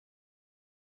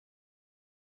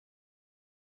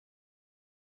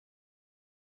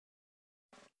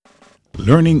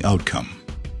Learning outcome.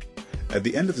 At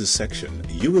the end of this section,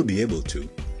 you will be able to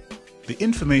the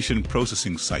information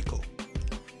processing cycle,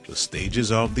 the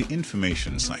stages of the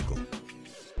information cycle.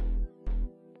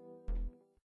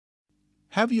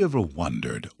 Have you ever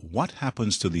wondered what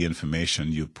happens to the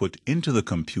information you put into the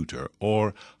computer,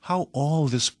 or how all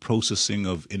this processing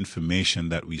of information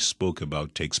that we spoke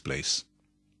about takes place?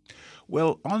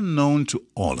 Well, unknown to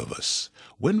all of us,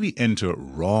 when we enter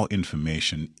raw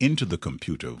information into the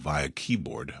computer via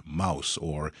keyboard, mouse,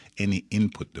 or any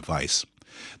input device,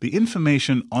 the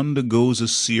information undergoes a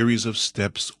series of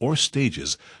steps or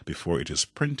stages before it is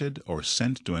printed or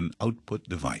sent to an output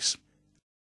device.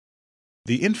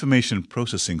 The information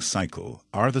processing cycle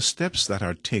are the steps that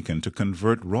are taken to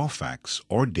convert raw facts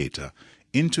or data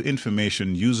into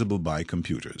information usable by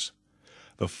computers.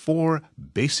 The four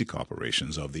basic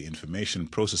operations of the information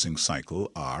processing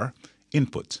cycle are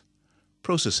input,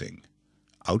 processing,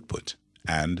 output,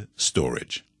 and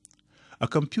storage. A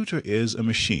computer is a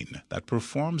machine that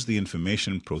performs the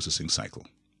information processing cycle.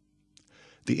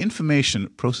 The information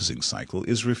processing cycle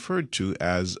is referred to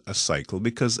as a cycle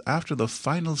because after the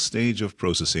final stage of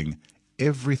processing,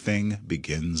 everything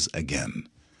begins again.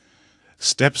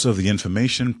 Steps of the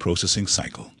information processing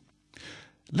cycle.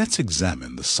 Let's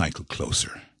examine the cycle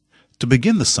closer. To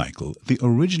begin the cycle, the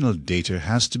original data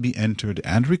has to be entered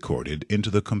and recorded into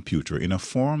the computer in a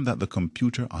form that the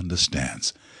computer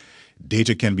understands.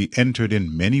 Data can be entered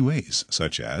in many ways,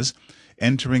 such as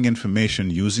entering information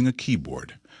using a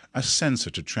keyboard, a sensor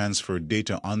to transfer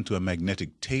data onto a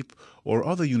magnetic tape, or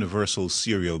other universal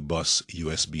serial bus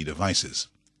USB devices,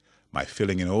 by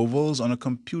filling in ovals on a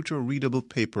computer-readable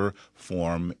paper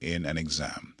form in an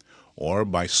exam, or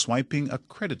by swiping a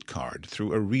credit card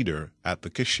through a reader at the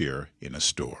cashier in a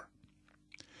store.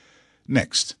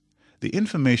 Next, the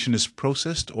information is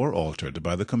processed or altered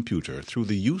by the computer through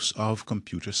the use of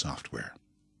computer software.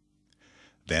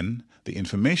 Then, the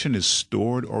information is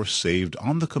stored or saved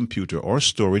on the computer or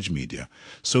storage media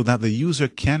so that the user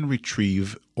can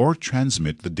retrieve or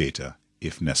transmit the data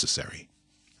if necessary.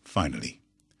 Finally,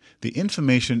 the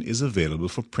information is available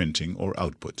for printing or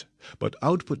output, but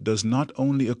output does not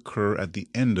only occur at the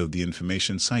end of the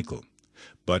information cycle,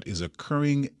 but is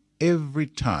occurring every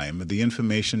time the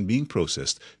information being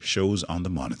processed shows on the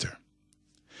monitor.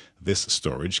 This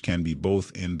storage can be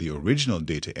both in the original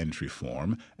data entry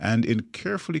form and in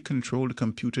carefully controlled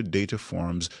computer data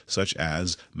forms such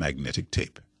as magnetic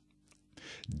tape.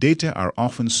 Data are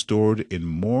often stored in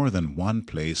more than one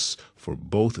place for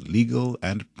both legal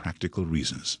and practical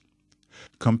reasons.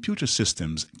 Computer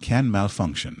systems can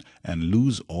malfunction and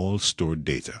lose all stored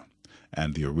data,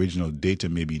 and the original data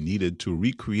may be needed to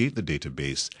recreate the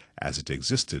database as it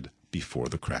existed before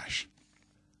the crash.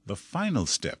 The final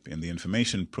step in the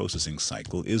information processing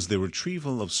cycle is the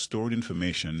retrieval of stored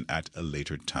information at a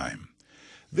later time.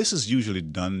 This is usually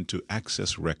done to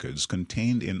access records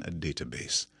contained in a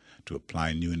database, to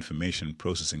apply new information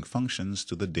processing functions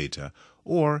to the data,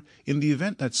 or, in the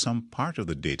event that some part of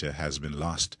the data has been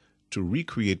lost, to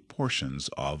recreate portions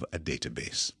of a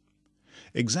database.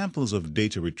 Examples of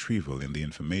data retrieval in the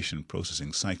information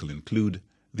processing cycle include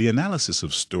the analysis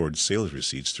of stored sales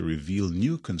receipts to reveal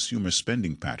new consumer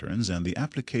spending patterns and the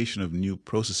application of new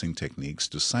processing techniques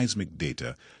to seismic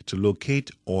data to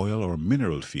locate oil or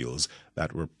mineral fields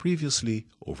that were previously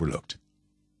overlooked.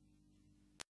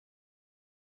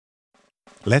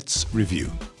 Let's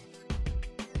review.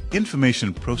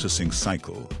 Information processing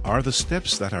cycle are the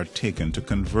steps that are taken to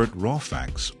convert raw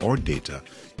facts or data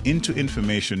into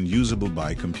information usable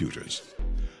by computers.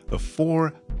 The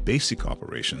four basic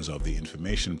operations of the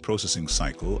information processing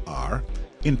cycle are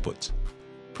input,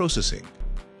 processing,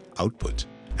 output,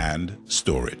 and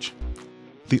storage.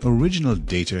 The original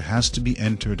data has to be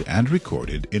entered and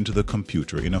recorded into the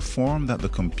computer in a form that the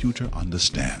computer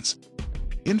understands.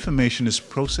 Information is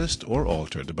processed or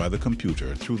altered by the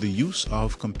computer through the use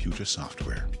of computer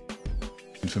software.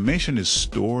 Information is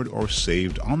stored or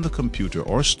saved on the computer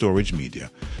or storage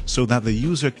media so that the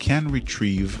user can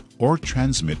retrieve or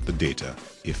transmit the data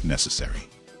if necessary.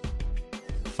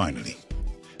 Finally,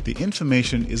 the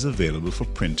information is available for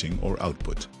printing or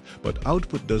output, but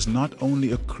output does not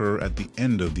only occur at the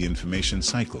end of the information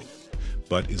cycle,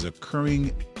 but is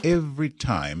occurring every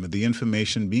time the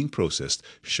information being processed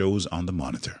shows on the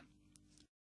monitor.